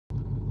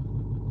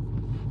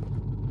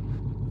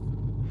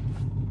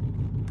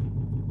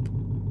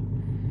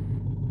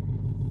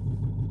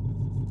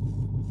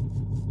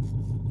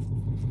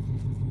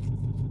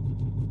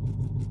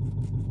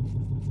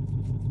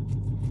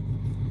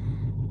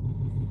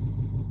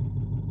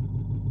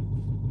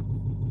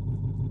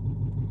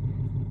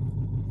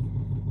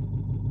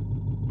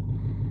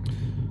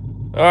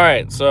All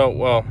right, so,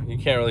 well, you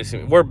can't really see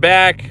me. We're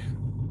back.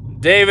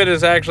 David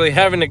is actually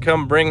having to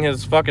come bring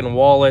his fucking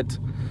wallet.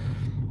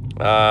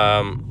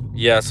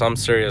 Yes, I'm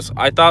serious.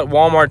 I thought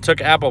Walmart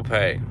took Apple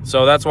Pay,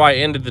 so that's why I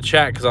ended the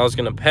chat, because I was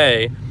going to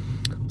pay.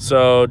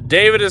 So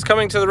David is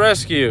coming to the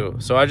rescue.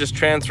 So I just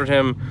transferred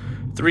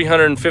him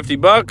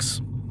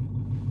 $350,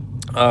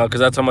 because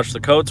that's how much the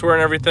coats were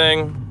and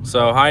everything.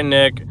 So hi,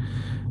 Nick.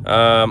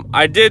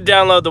 I did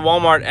download the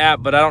Walmart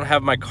app, but I don't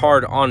have my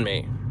card on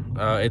me.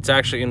 It's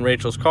actually in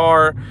Rachel's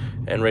car,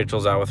 and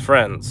Rachel's out with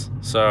friends.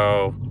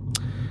 So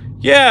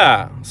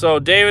yeah, so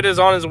David is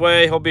on his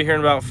way. He'll be here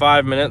in about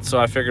 5 minutes, so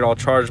I figured I'll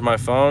charge my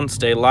phone,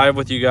 stay live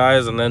with you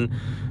guys, and then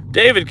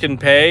David can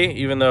pay,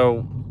 even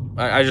though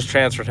I just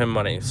transferred him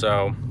money.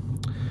 So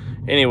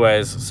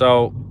anyways,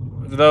 so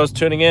for those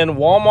tuning in,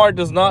 Walmart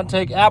does not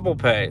take Apple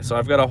Pay. So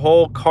I've got a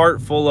whole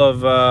cart full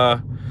of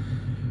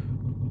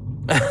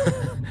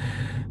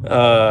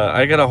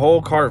I got a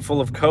whole cart full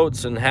of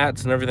coats and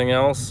hats and everything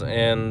else,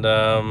 and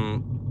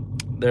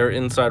they're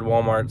inside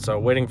Walmart. So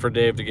waiting for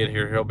Dave to get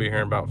here. He'll be here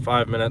in about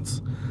 5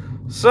 minutes.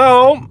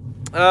 So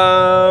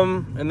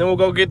and then we'll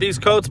go get these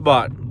coats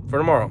bought for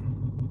tomorrow.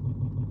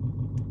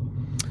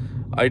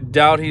 I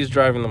doubt he's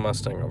driving the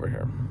Mustang over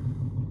here.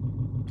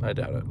 I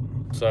doubt it.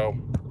 So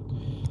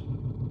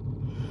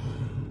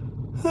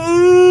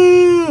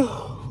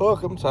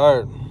fuck, I'm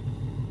tired.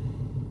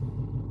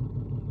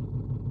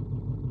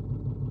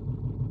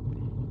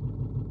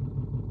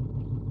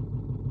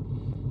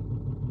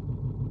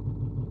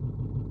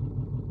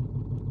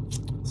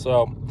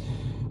 So,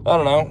 I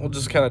don't know. We'll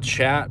just kind of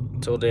chat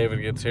until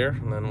David gets here,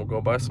 and then we'll go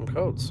buy some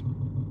coats.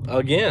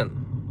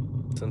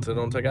 Again, since I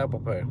don't take Apple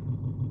Pay.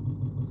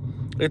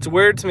 It's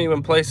weird to me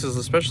when places,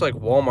 especially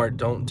like Walmart,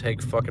 don't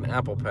take fucking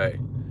Apple Pay.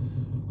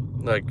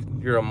 Like,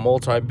 you're a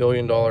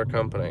multi-billion-dollar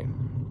company.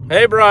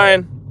 Hey,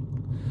 Brian!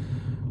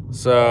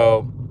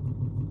 So,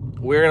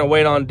 we're going to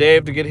wait on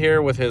Dave to get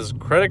here with his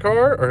credit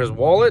card, or his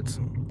wallet,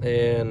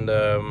 and,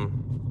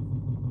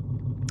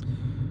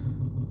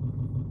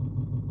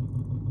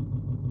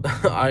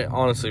 I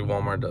honestly,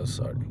 Walmart does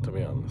suck, to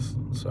be honest.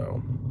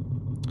 So,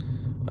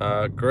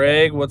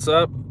 Greg, what's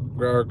up?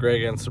 Or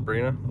Greg and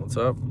Sabrina, what's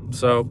up?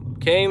 So,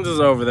 Cane's is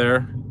over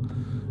there.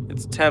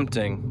 It's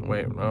tempting.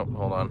 Wait, no,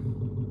 hold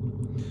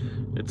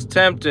on. It's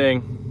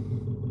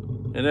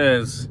tempting. It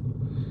is.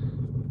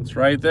 It's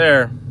right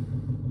there.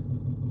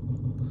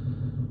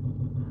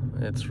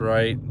 It's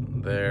right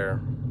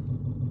there.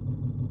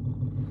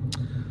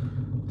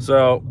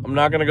 So, I'm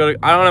not going to go to...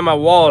 I don't have my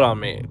wallet on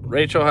me.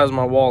 Rachel has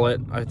my wallet.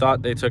 I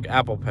thought they took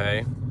Apple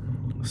Pay.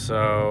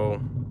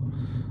 So,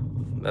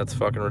 that's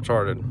fucking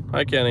retarded.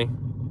 Hi, Kenny.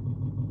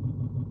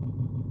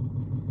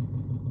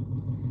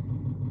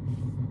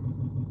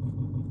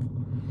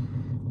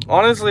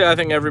 Honestly, I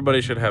think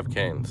everybody should have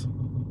Cane's.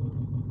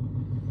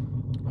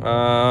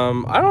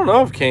 I don't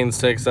know if Cane's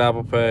takes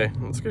Apple Pay.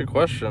 That's a good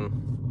question.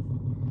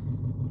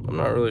 I'm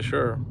not really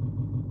sure.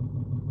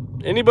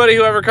 Anybody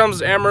who ever comes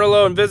to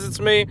Amarillo and visits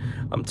me,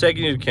 I'm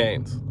taking you to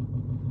Cane's.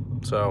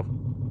 So,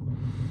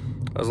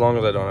 as long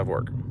as I don't have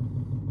work.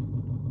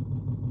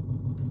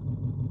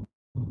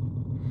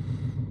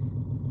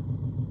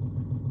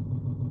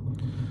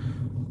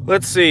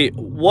 Let's see.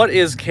 What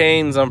is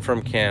Cane's? I'm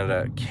from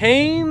Canada.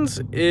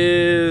 Cane's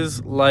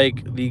is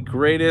like the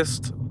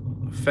greatest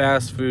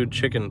fast food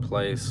chicken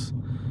place.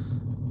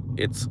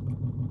 It's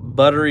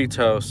buttery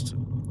toast,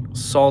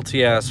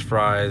 salty ass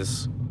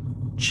fries,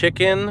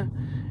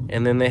 chicken,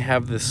 and then they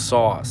have this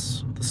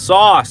sauce. The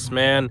sauce,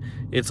 man.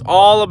 It's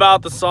all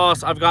about the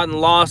sauce. I've gotten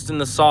lost in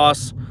the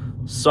sauce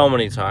so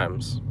many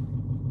times.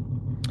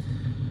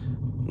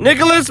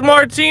 Nicholas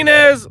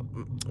Martinez,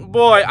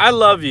 boy, I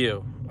love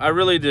you. I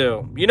really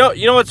do. You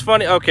know what's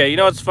funny? Okay, you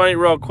know what's funny?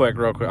 Real quick.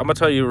 I'm gonna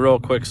tell you a real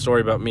quick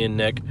story about me and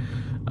Nick.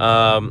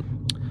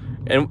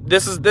 And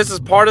this is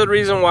part of the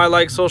reason why I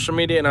like social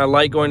media and I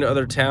like going to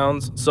other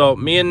towns. So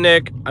me and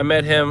Nick, I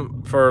met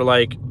him for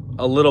like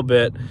a little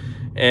bit,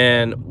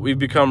 and we've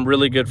become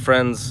really good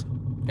friends.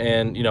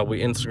 And you know,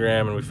 we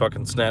Instagram and we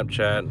fucking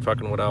Snapchat and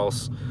fucking what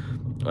else,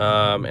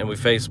 and we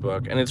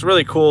Facebook. And it's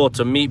really cool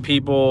to meet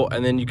people,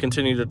 and then you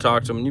continue to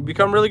talk to them, and you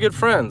become really good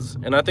friends.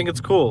 And I think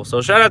it's cool.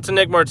 So shout out to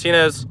Nick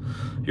Martinez.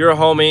 You're a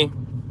homie,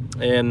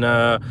 and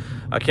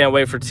I can't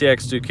wait for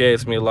TX2K.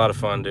 It's gonna be a lot of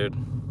fun, dude.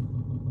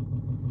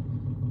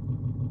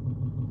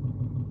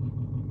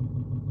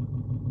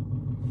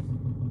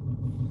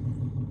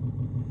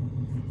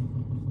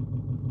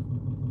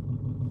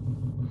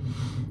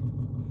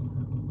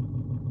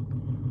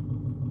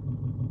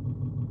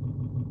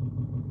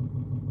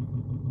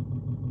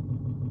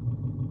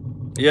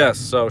 Yes,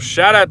 so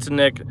shout out to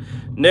Nick.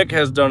 Nick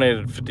has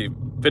donated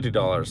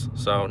 $50.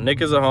 So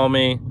Nick is a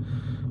homie.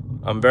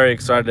 I'm very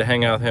excited to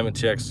hang out with him at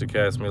TX2K. It's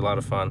going to be a lot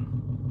of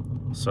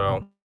fun.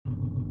 So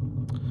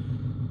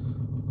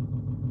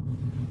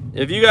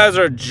if you guys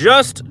are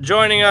just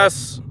joining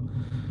us,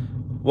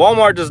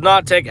 Walmart does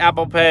not take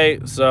Apple Pay.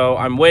 So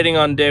I'm waiting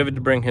on David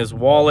to bring his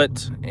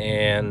wallet.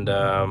 And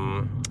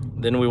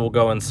then we will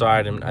go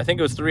inside, and I think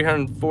it was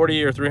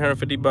 340 or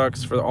 350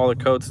 bucks for all the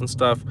coats and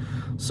stuff.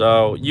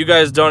 So you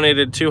guys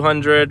donated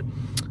 200.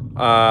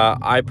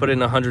 I put in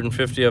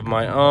 150 of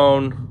my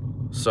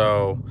own.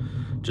 So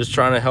just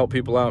trying to help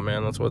people out,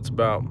 man. That's what it's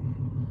about.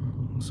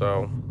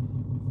 So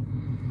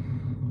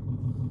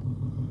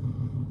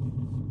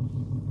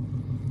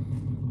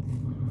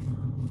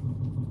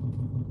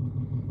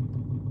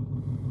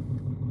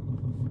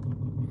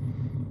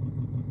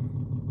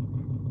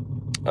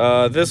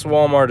this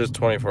Walmart is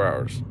 24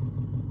 hours.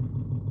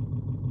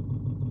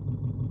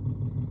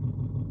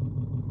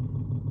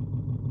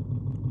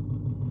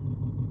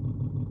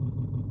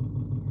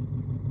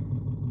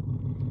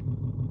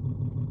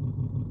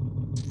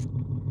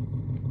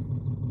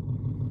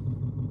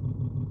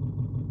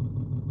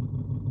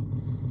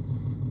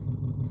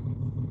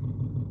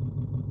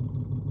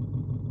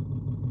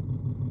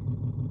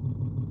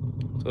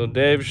 So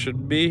Dave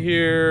should be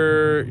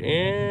here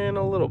in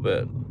a little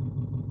bit.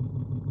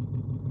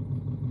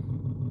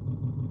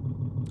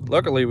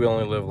 Luckily, we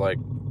only live like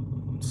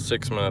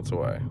 6 minutes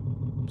away,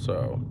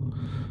 so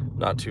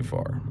not too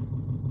far.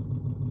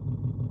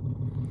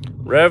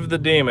 Rev the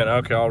demon.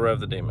 Okay, I'll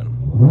rev the demon.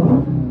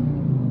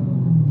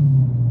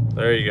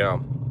 There you go.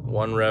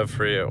 1 rev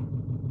for you.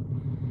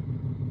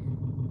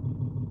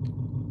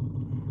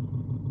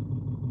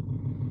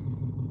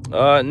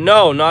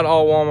 No, not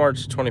all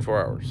Walmart's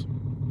 24 hours.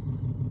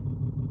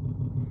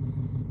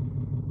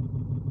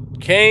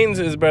 Cane's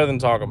is better than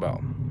Taco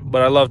Bell,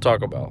 but I love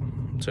Taco Bell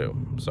too,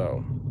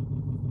 so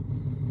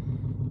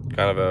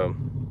kind of a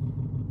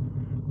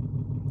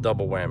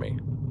double whammy.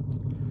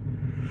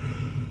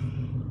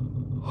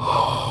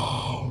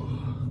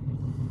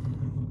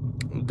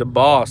 The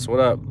boss,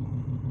 what up?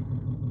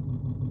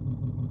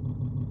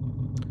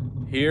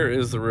 Here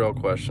is the real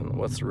question.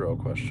 What's the real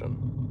question?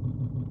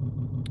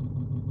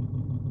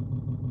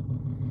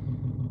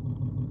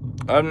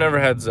 I've never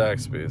had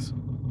Zaxby's,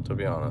 to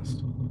be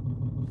honest.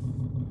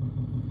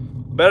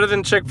 Better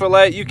than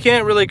Chick-fil-A? You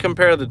can't really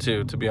compare the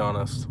two, to be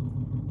honest.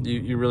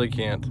 You really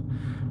can't.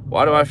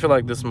 Why do I feel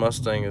like this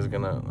Mustang is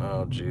gonna...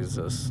 Oh,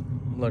 Jesus.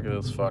 Look at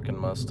this fucking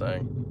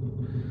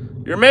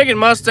Mustang. You're making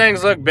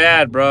Mustangs look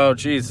bad, bro.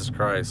 Jesus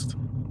Christ.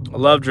 I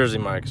love Jersey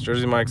Mike's.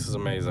 Jersey Mike's is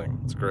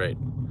amazing. It's great.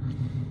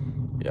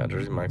 Yeah,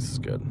 Jersey Mike's is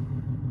good.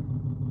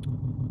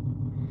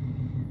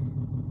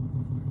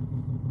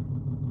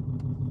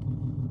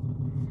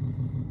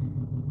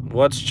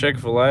 What's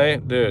Chick-fil-A?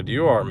 Dude,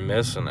 you are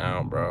missing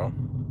out, bro.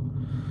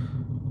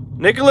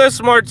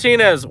 Nicholas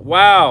Martinez,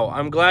 wow,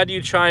 I'm glad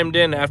you chimed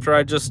in after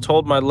I just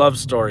told my love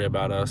story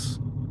about us.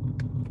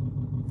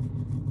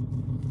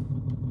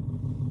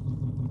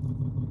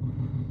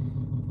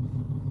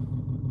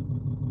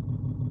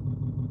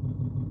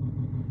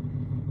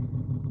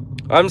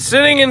 I'm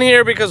sitting in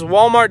here because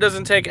Walmart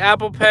doesn't take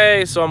Apple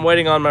Pay, so I'm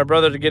waiting on my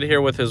brother to get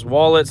here with his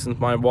wallet, since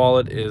my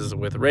wallet is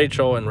with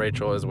Rachel and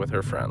Rachel is with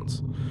her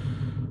friends.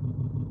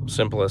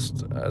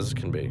 Simplest as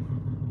can be.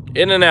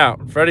 In and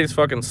out. Freddy's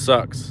fucking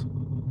sucks.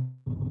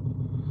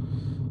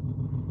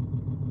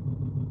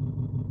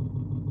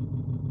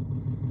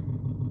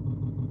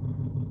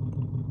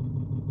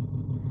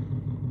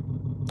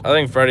 I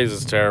think Freddy's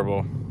is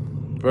terrible.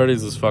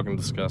 Freddy's is fucking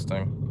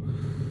disgusting.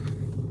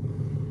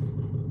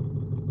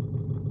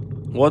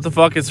 What the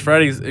fuck is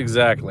Freddy's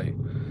exactly?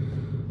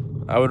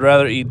 I would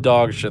rather eat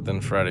dog shit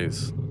than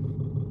Freddy's.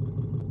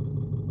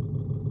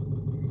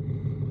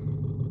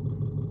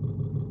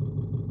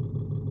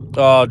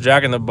 Oh,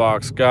 Jack in the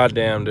Box.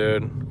 Goddamn,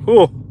 dude.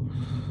 Whew.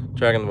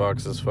 Jack in the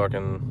Box is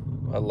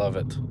fucking... I love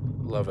it.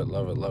 Love it,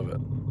 love it, love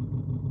it.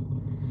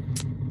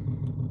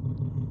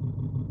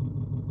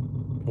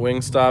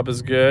 Wingstop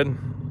is good.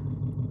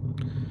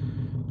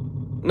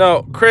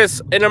 No,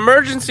 Chris, an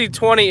emergency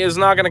 20 is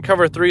not going to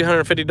cover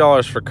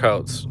 $350 for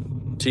coats.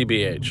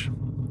 TBH.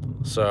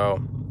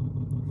 So,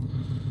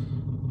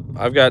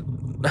 I've got...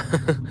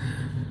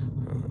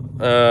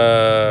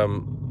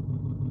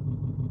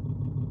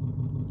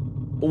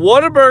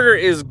 Whataburger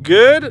is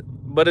good,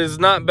 but is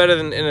not better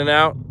than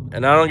In-N-Out.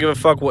 And I don't give a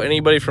fuck what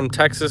anybody from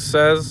Texas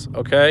says,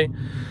 okay?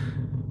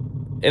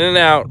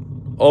 In-N-Out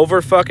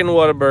over fucking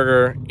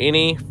Whataburger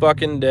any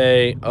fucking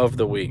day of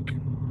the week.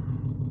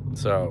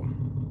 So,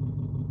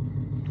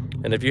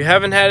 and if you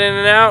haven't had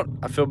In-N-Out,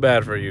 I feel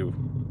bad for you.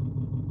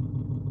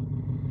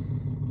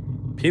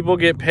 People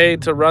get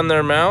paid to run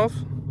their mouth?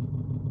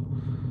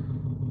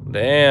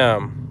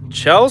 Damn.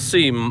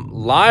 Chelsea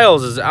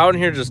Lyles is out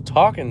in here just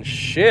talking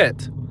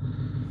shit.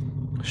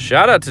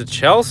 Shout out to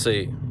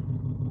Chelsea.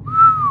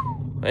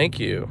 Thank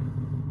you.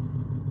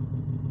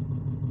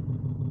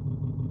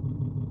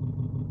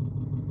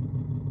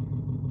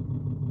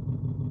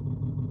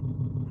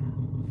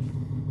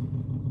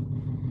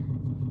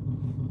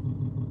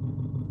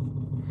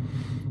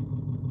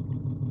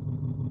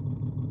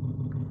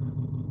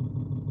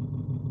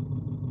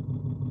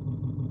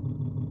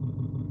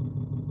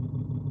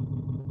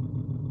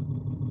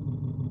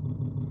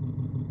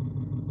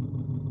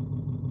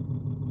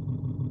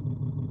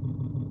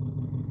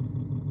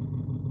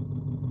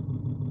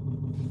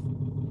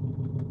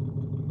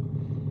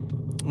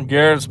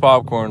 Garrett's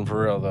popcorn,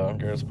 for real, though.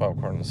 Garrett's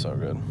popcorn is so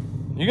good.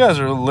 You guys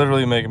are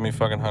literally making me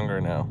fucking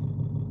hungry now.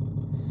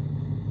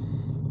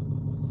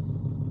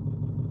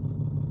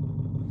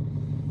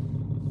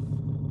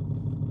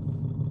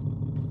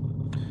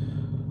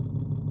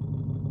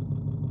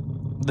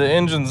 The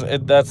engine's...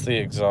 that's the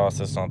exhaust.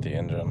 It's not the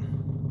engine.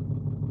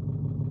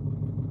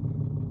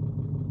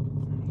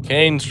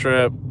 Cane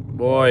strip.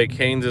 Boy,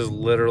 Cane's is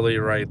literally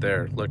right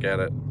there. Look at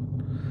it.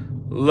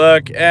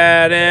 Look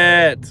at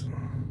it.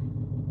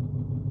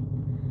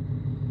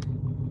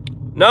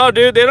 No,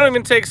 dude, they don't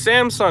even take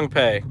Samsung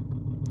Pay.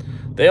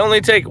 They only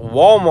take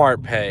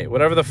Walmart Pay,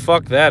 whatever the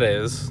fuck that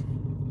is.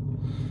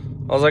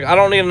 I was like, I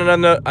don't need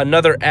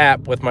another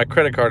app with my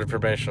credit card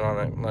information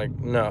on it. Like,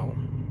 no.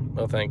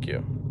 No, thank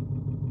you.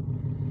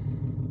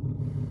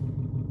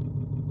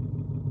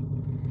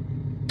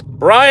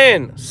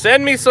 Brian,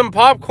 send me some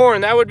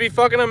popcorn. That would be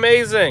fucking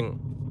amazing.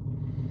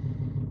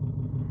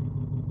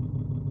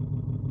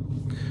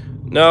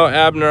 No,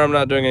 Abner, I'm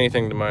not doing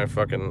anything to my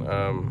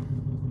fucking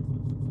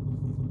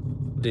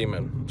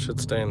demon. Should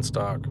stay in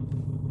stock.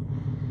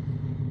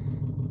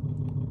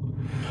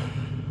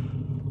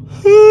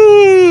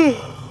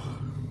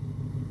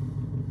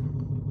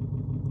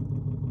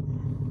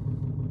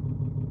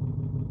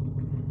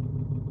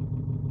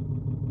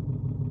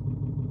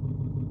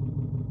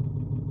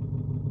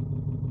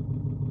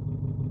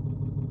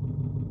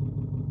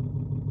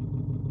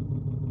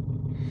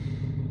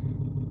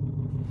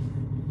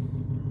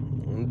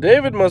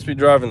 David must be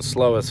driving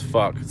slow as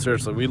fuck.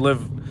 Seriously, we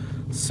live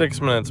 6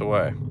 minutes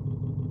away.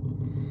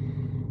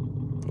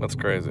 That's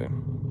crazy.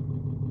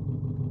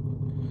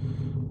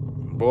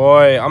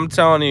 Boy, I'm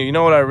telling you, you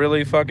know what I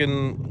really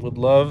fucking would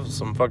love?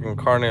 Some fucking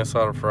carne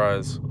asada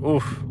fries.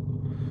 Oof.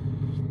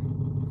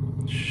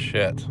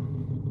 Shit.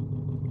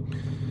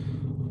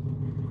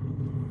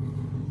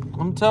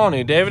 I'm telling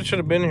you, David should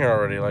have been here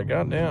already. Like,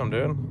 goddamn,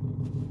 dude.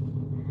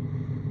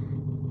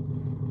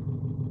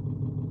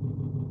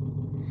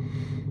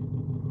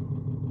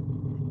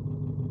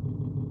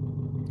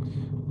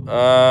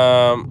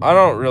 I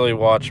don't really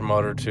watch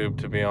MotorTube,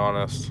 to be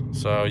honest.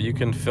 So you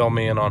can fill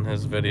me in on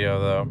his video,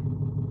 though.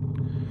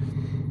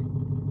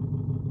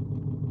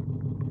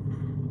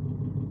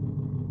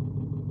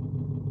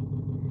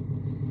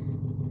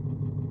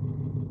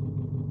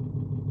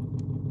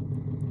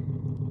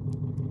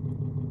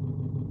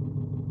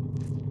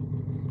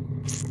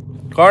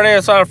 Carne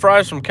asada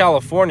fries from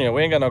California.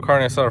 We ain't got no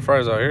carne asada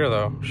fries out here,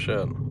 though.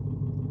 Shit.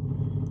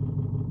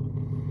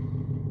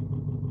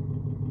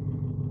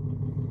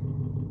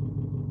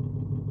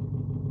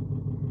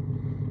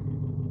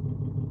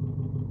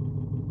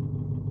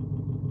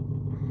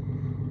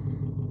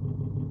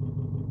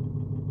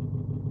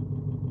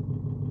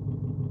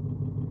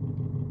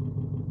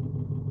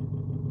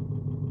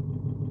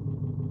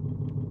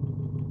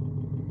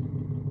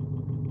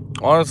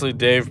 Honestly,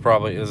 Dave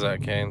probably is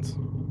at Cane's.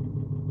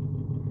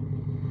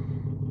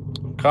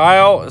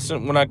 Kyle,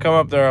 when I come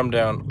up there, I'm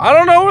down. I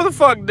don't know where the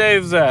fuck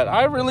Dave's at.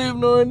 I really have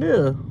no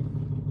idea.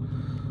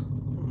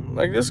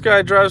 Like, this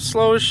guy drives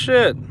slow as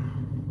shit.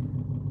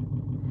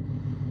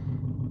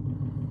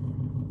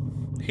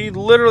 He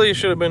literally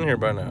should have been here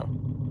by now.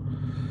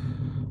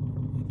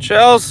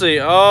 Chelsea,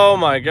 oh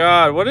my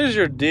god. What is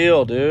your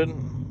deal, dude?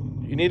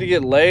 You need to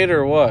get laid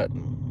or what?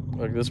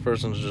 Like, this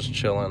person's just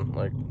chilling.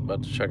 Like,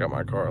 about to check out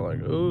my car.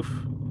 Like, oof.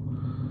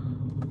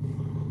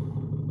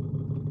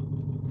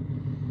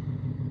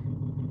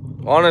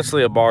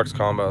 Honestly, a box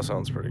combo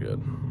sounds pretty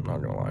good.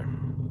 Not gonna lie.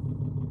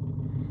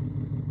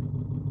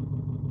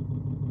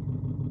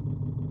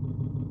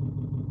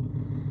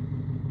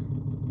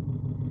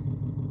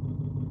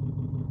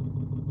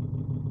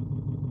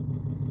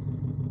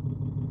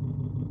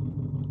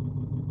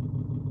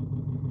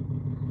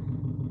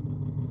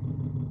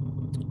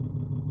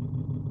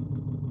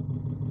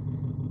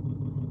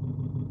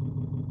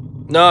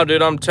 No,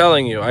 dude, I'm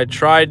telling you. I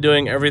tried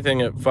doing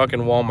everything at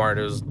fucking Walmart.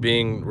 It was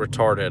being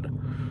retarded.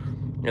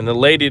 And the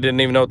lady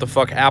didn't even know what the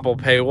fuck Apple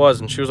Pay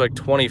was. And she was like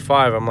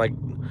 25. I'm like,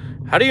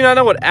 how do you not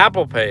know what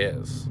Apple Pay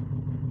is?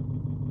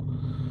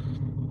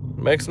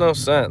 Makes no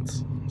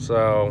sense.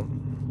 So,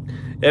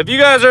 if you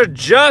guys are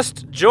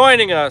just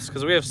joining us,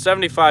 because we have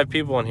 75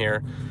 people in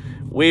here,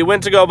 we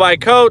went to go buy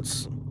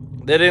coats.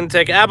 They didn't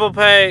take Apple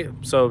Pay.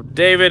 So,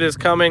 David is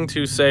coming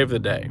to save the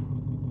day.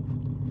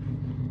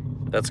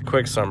 That's a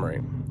quick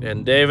summary.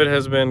 And David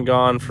has been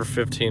gone for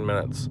 15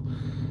 minutes.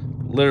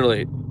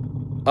 Literally.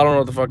 I don't know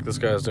what the fuck this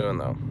guy's doing,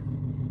 though.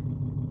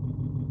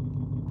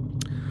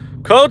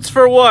 Coats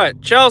for what?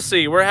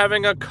 Chelsea, we're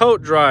having a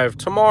coat drive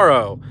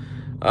tomorrow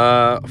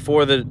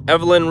for the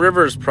Evelyn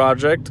Rivers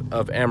project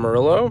of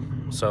Amarillo.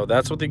 So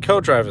that's what the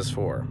coat drive is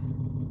for.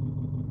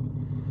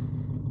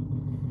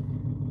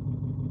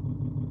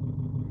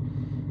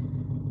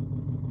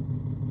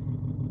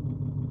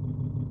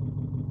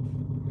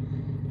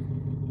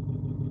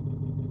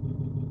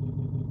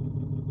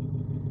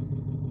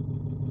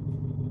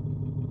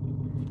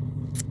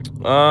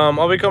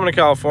 I'll be coming to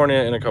California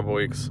in a couple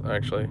weeks,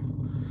 actually.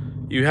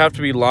 You have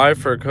to be live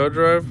for a code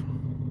drive?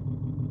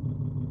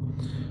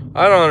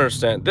 I don't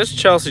understand. This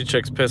Chelsea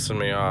chick's pissing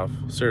me off.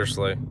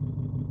 Seriously.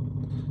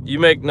 You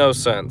make no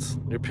sense.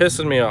 You're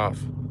pissing me off.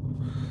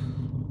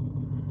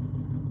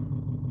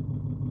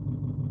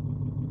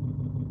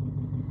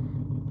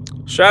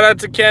 Shout out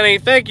to Kenny.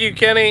 Thank you,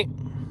 Kenny.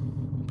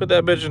 Put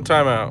that bitch in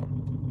timeout.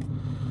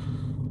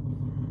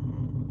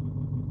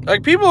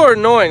 Like, people are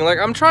annoying. Like,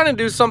 I'm trying to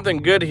do something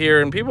good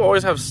here, and people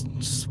always have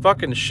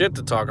fucking shit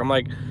to talk. I'm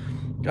like,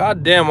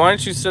 God damn, why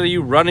don't you, instead of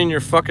you running your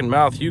fucking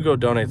mouth, you go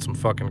donate some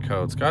fucking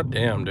codes? God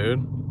damn,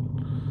 dude.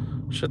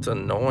 Shit's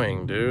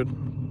annoying,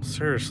 dude.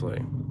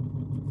 Seriously.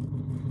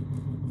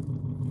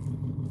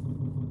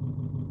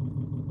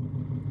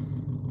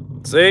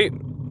 See?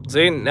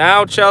 See,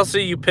 now,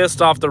 Chelsea, you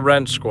pissed off the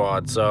wrench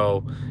squad,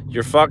 so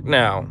you're fucked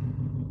now.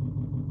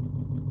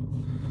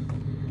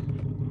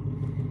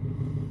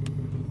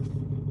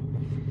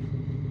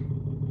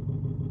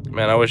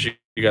 Man, I wish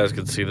you guys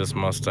could see this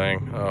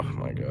Mustang. Oh,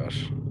 my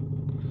gosh.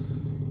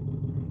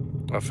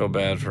 I feel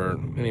bad for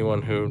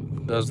anyone who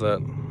does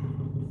that.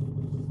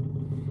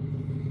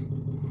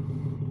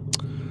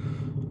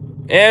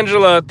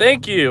 Angela,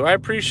 thank you. I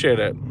appreciate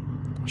it.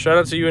 Shout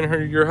out to you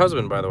and your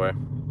husband, by the way.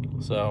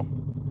 So,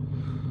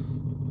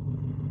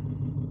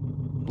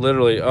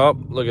 literally, oh,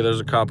 look at, there's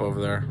a cop over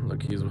there.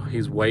 Look,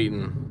 he's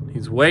waiting.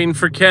 He's waiting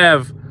for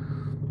Kev.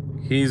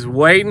 He's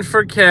waiting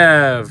for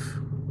Kev.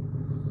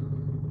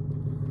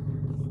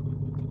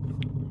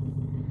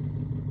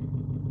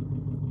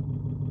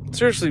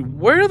 Seriously,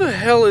 where the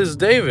hell is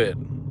David?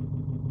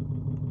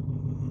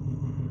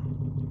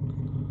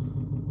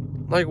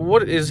 Like,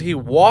 what, is he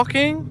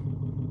walking?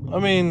 I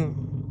mean,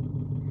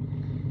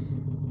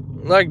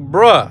 like,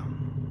 bruh.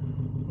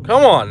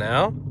 Come on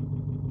now.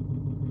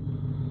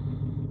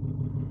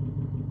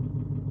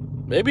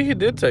 Maybe he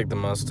did take the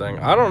Mustang.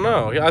 I don't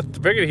know. I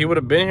figured he would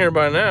have been here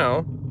by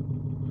now.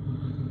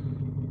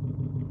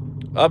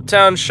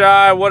 Uptown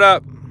Shy, what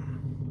up?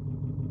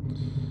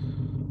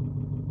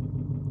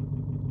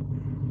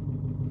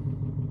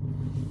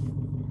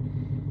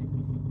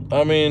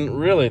 I mean,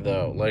 really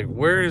though, like,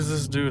 where is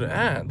this dude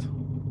at?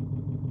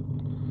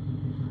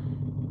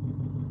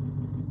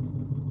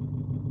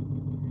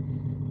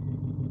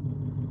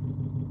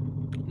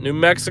 New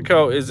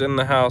Mexico is in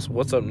the house.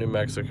 What's up, New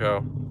Mexico?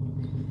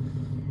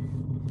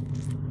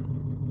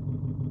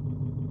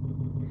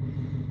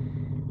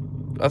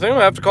 I think I'm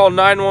gonna have to call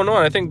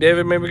 911. I think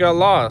David maybe got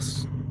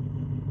lost.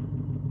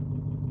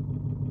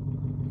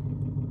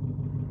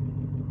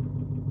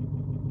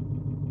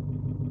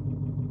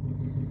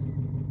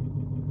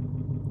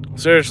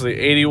 Seriously,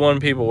 81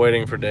 people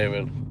waiting for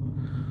David.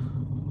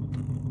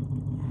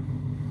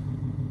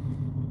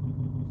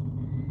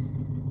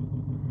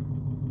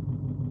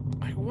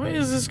 Like, what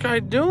is this guy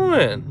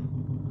doing?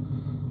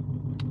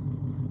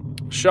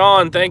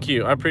 Sean, thank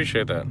you. I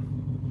appreciate that.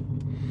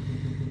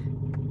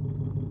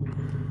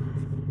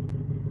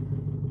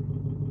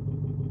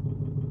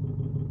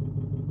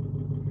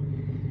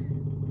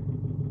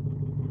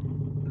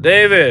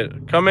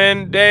 David, come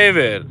in,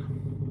 David.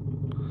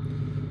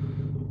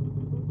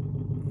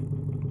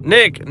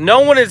 Nick,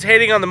 no one is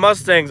hating on the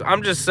Mustangs.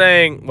 I'm just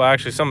saying, well,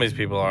 actually, some of these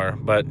people are,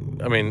 but,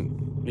 I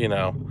mean, you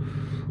know.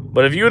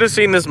 But if you would have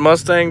seen this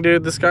Mustang,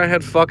 dude, this guy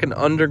had fucking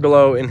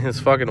underglow in his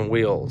fucking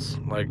wheels.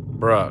 Like,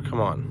 bruh, come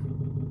on.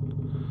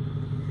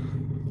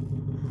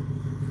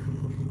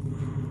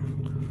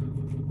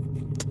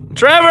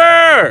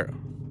 Trevor!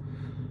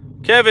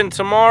 Kevin,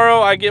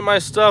 tomorrow I get my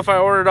stuff I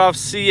ordered off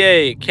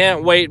CA.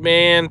 Can't wait,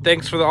 man.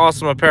 Thanks for the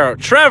awesome apparel.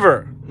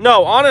 Trevor!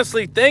 No,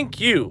 honestly, thank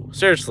you.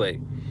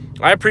 Seriously.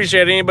 I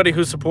appreciate anybody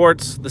who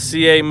supports the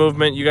CA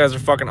movement. You guys are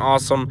fucking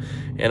awesome.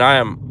 And I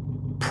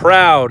am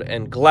proud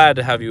and glad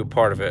to have you a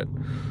part of it.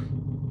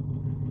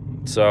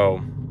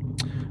 So,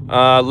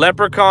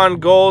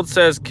 Leprechaun Gold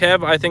says,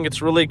 Kev, I think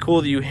it's really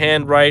cool that you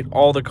handwrite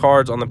all the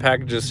cards on the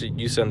packages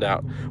you send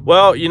out.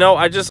 Well, you know,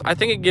 I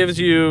think it gives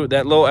you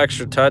that little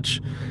extra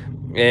touch.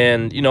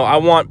 And, you know, I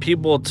want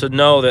people to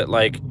know that,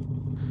 like,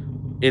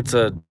 it's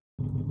a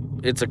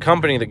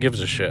company that gives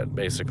a shit,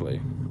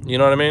 basically. You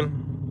know what I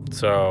mean?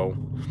 So,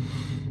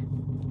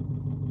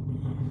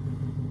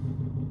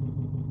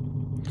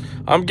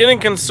 I'm getting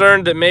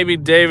concerned that maybe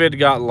David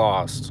got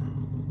lost.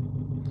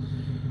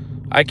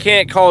 I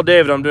can't call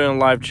David. I'm doing a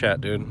live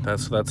chat, dude.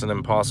 That's an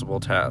impossible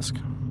task.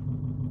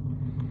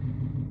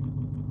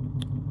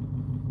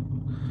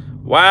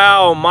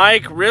 Wow,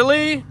 Mike,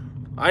 really?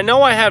 I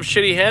know I have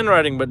shitty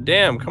handwriting, but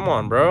damn, come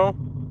on, bro.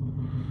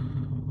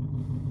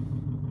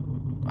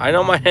 I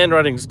know my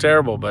handwriting's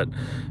terrible, but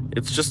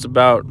it's just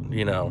about,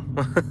 you know.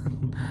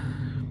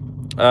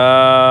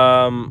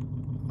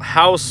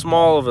 How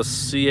small of a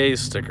CA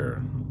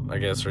sticker, I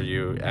guess, are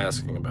you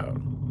asking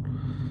about?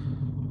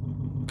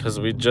 Because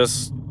we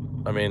just,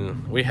 I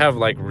mean, we have,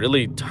 like,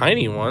 really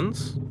tiny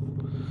ones.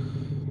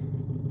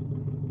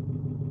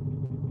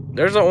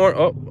 There's a,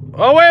 oh,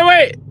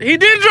 wait. He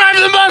did drive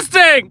the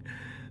Mustang!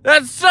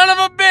 That son of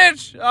a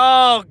bitch!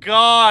 Oh,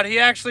 God. He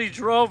actually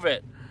drove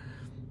it.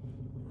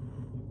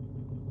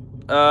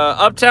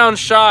 Uptown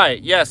Shy.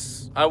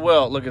 Yes, I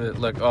will. Look at it.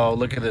 Look. Oh,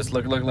 look at this.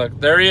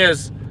 Look. There he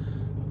is.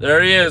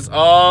 There he is.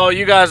 Oh,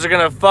 you guys are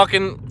gonna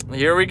fucking...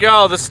 Here we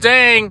go. The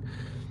sting.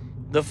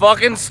 The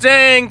fucking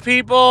sting,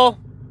 people.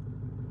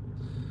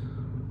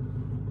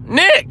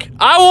 Nick,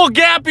 I will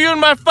gap you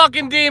in my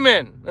fucking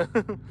demon.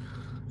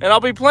 And I'll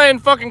be playing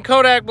fucking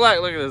Kodak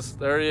Black. Look at this.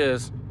 There he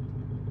is.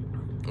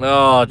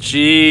 Oh,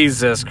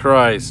 Jesus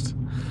Christ.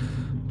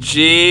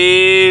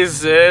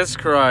 Jesus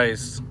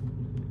Christ.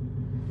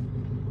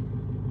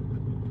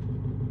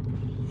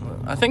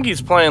 I think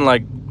he's playing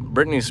like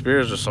Britney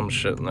Spears or some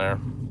shit in there.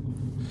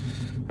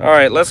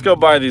 Alright, let's go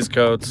buy these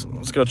coats.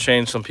 Let's go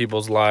change some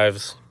people's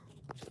lives.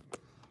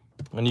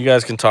 And you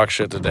guys can talk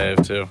shit to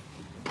Dave, too.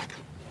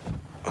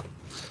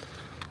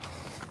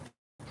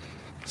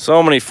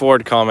 So many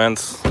Ford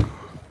comments.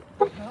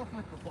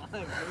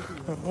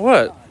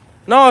 What?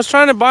 No, I was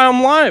trying to buy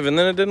them live, and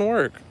then it didn't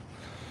work.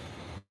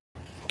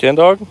 Ken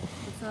Dog?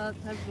 What's up,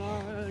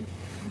 Peppermint?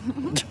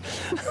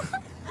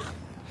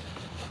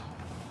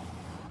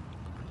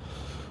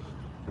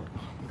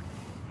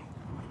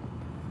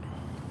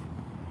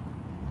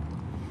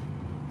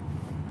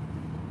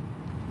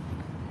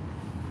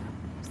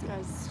 This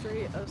guy's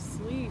straight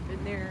asleep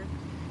in there.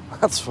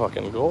 That's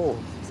fucking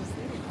gold. He's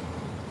asleep.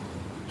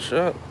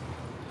 Shit.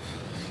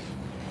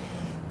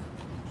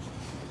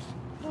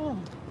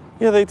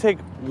 Yeah, they take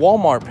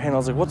Walmart Pay. I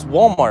was like, what's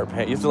Walmart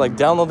Pay? You have to like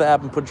download the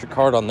app and put your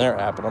card on their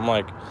app. And I'm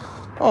like,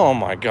 oh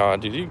my God,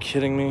 dude, are you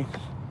kidding me?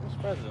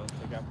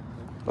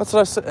 That's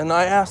what I said. And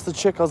I asked the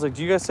chick, I was like,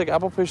 do you guys take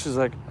Apple Pay? She's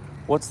like,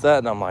 what's that?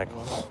 And I'm like,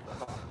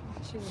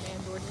 She's an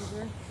Android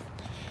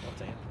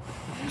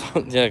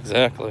user. yeah,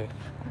 exactly.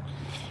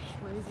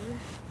 Lazy.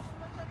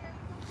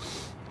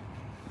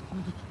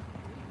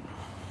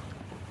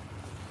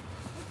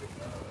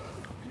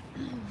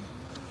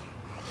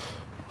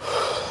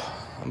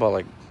 I bought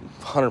like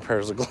 100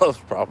 pairs of gloves,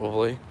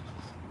 probably.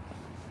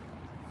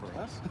 For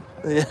us?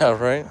 Yeah,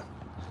 right?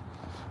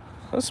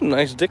 That's some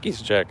nice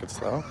Dickies jackets,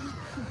 though.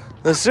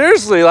 No,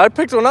 seriously, I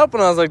picked one up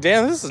and I was like,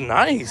 damn, this is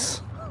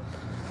nice.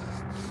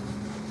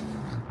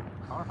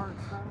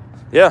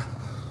 Yeah.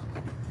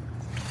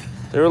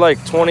 They were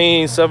like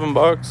 27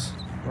 bucks.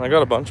 And I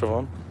got a bunch of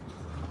them.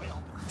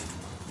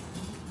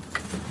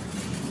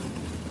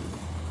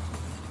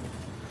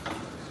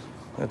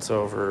 It's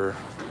over.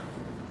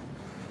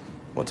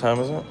 What time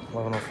is it?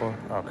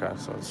 11:04? Okay,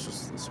 so it's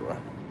just this way.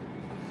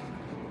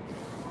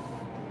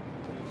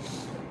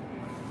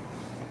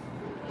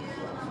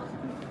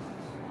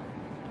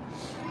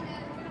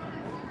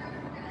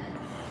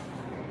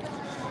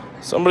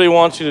 Somebody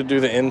wants you to do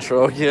the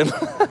intro again.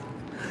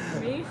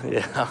 Me?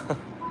 Yeah.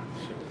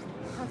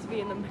 Has to be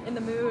in the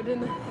mood,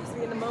 has to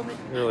be in the moment.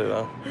 Really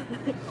though.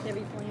 Can't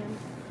be planned.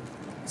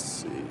 Let's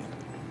see.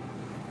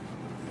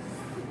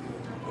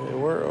 Yeah,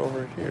 we're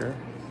over here.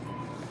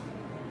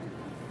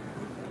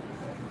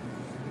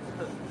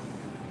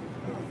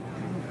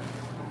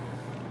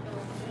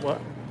 What?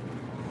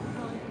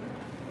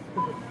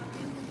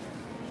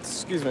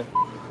 Excuse me.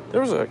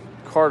 There was a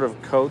cart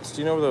of coats.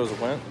 Do you know where those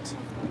went?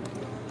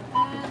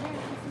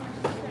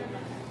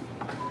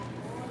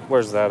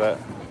 Where's that at?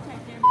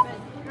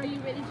 Are you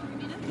ready to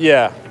bring it up?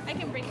 Yeah. I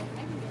can bring it.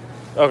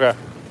 Okay.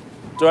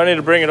 Do I need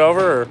to bring it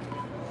over or?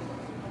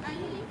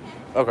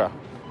 Okay.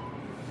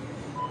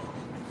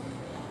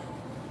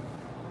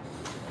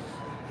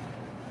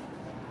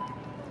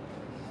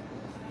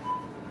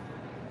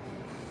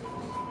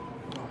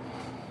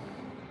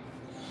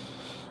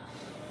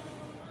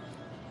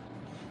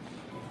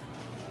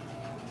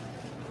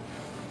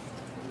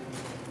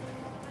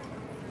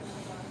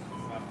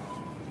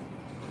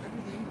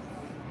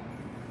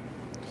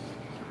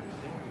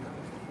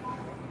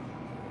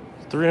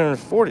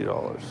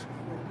 $340.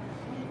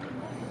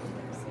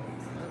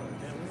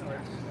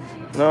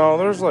 No,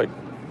 there's a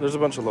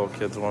bunch of little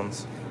kids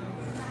ones.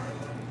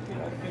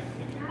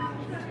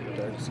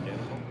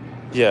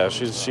 Yeah,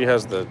 she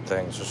has the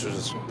thing, so she'll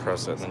just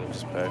press it and then you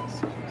just pay.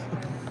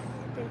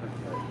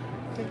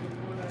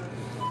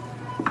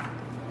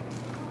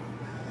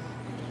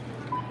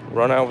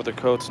 Run out with the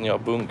coats and yell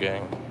boom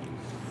gang.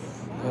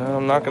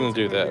 I'm not gonna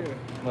do that.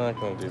 I'm not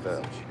gonna do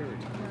that.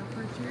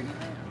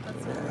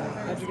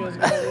 How'd you guys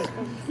get all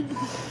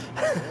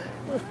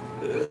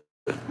these?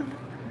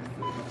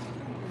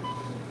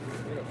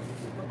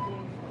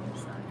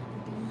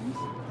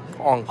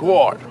 On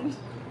guard.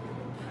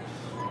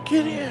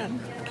 Get in.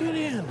 Get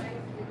in.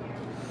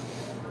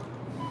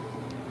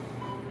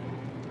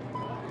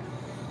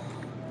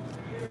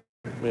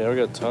 Yeah, we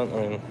got tons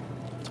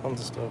of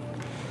stuff.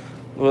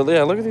 Well,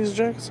 yeah, look at these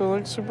jackets. They're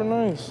like super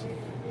nice.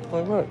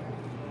 Like, look.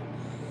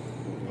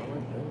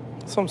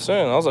 That's what I'm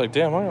saying. I was like,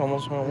 damn, I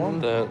almost gonna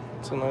want that.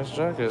 It's a nice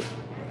jacket.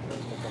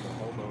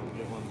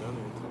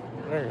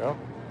 There you go.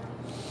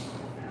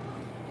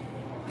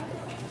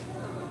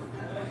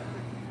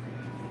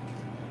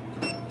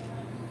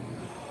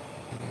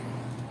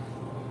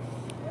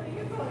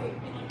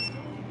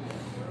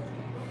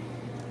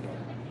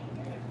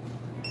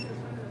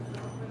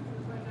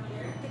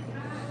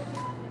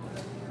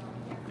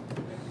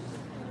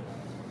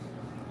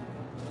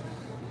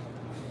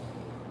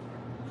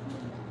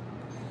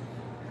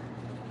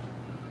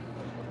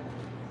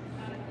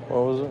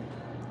 What was it?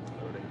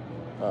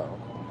 Oh.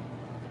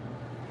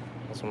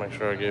 Let's make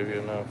sure I gave you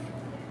enough.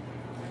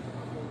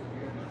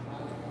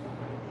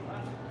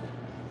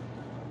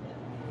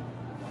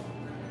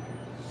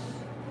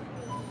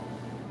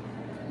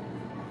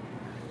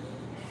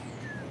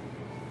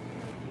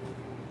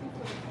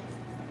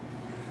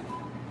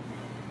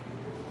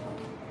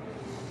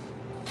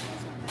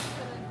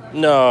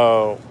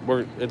 No,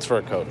 it's for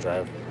a coat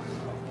drive.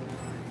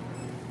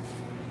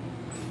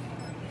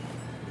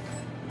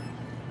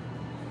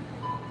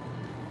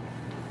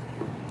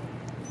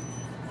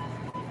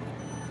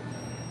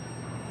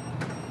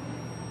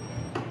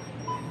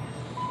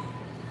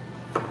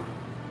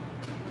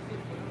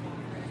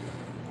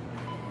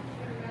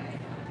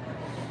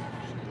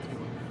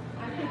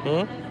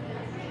 Hmm?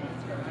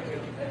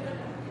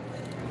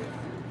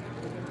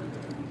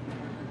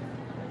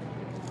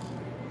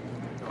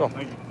 Cool.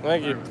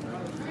 Thank you.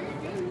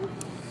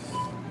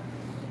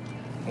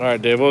 All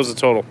right, Dave, what was the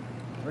total?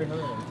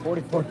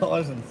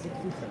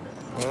 $344.60.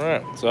 All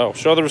right, so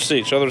show the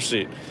receipt. Show the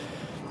receipt.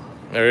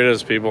 There it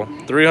is, people.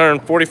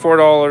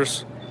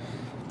 $344.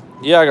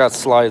 Yeah, I got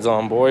slides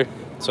on, boy.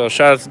 So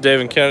shout out to Dave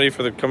and Kennedy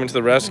for coming to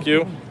the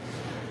rescue.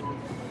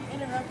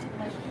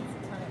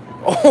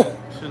 Oh,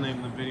 Should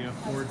name the video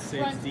Ford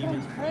Saves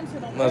Demons.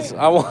 let's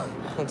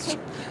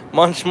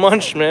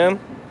munch, man.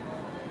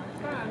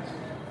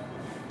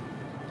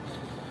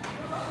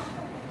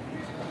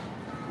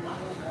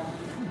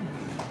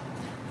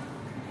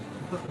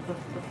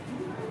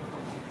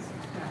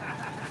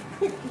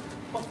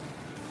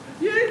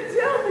 You didn't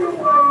tell me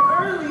one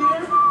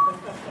earlier.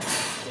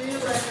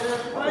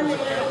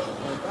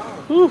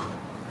 Whew.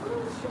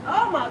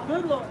 Oh my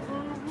good lord.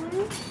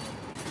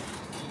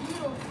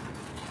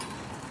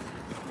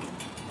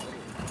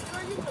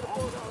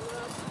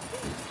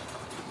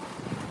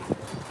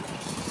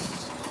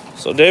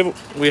 So Dave,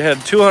 we had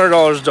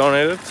 $200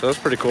 donated, so that's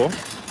pretty cool.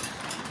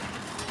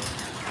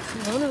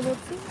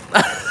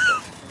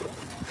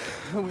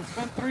 We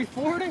spent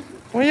 $340.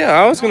 Well, yeah,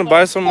 I was gonna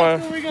buy some.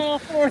 What are we gonna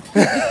afford?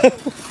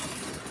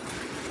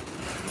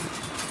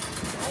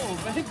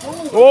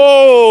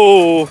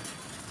 Whoa!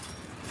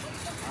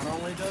 Not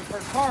only does her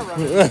car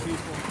run into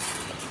people.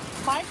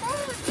 My car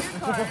or your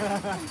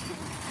car?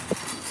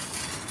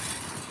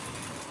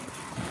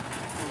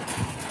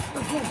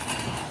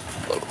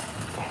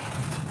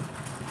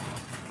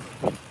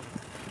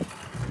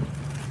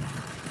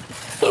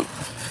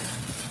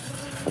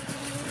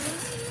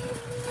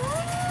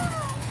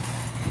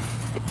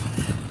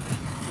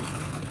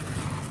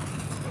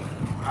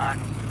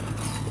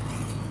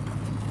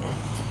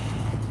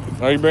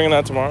 Are you bringing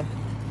that tomorrow?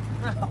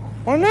 No.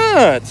 Why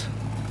not?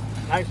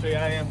 Actually,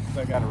 I am, because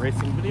I got a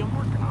racing video I'm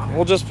working on.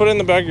 We'll just put it in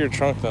the back of your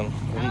trunk then.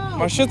 No.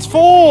 My shit's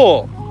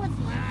full. No, it's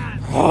not.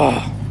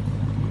 Ah. I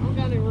don't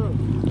got any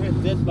room. There's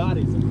dead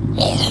bodies in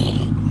there.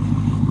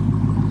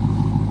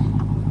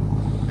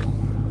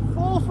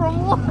 Full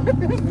from what?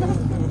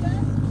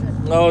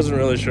 I wasn't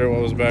really sure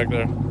what was back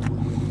there.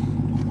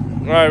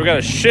 All right, we got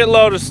a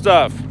shitload of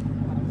stuff.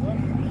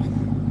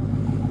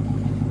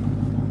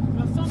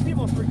 Now, some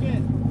people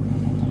forget.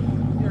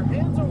 Your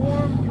hands are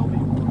warm, you'll be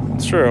warm.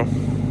 It's true.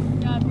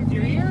 If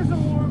your ears are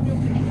warm, you'll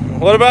be warm.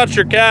 What about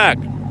your cack?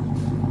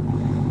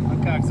 My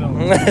cock's over. All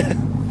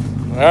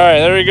right,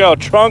 there we go.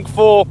 Trunk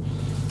full.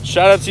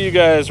 Shout out to you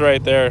guys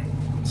right there.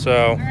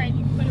 So. All right,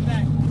 you can put it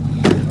back.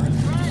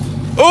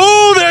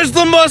 Oh, there's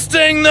the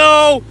Mustang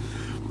though.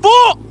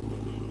 Full.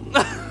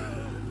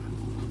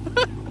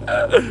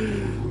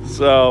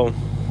 So.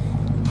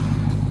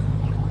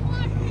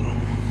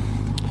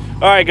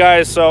 All right,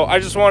 guys. So I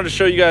just wanted to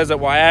show you guys that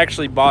why I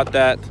actually bought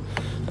that.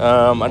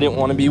 I didn't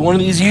want to be one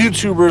of these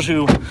YouTubers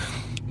who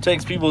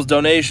takes people's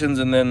donations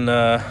and then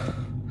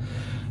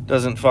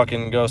doesn't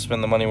fucking go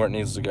spend the money where it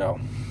needs to go.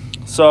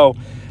 So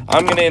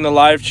I'm gonna end the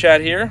live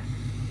chat here.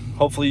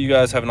 Hopefully you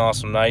guys have an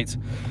awesome night.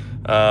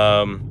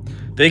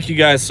 Thank you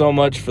guys so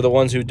much for the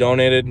ones who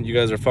donated. You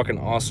guys are fucking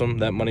awesome.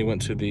 That money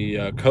went to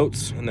the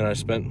coats, and then I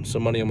spent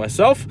some money on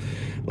myself,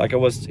 like I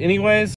was anyways.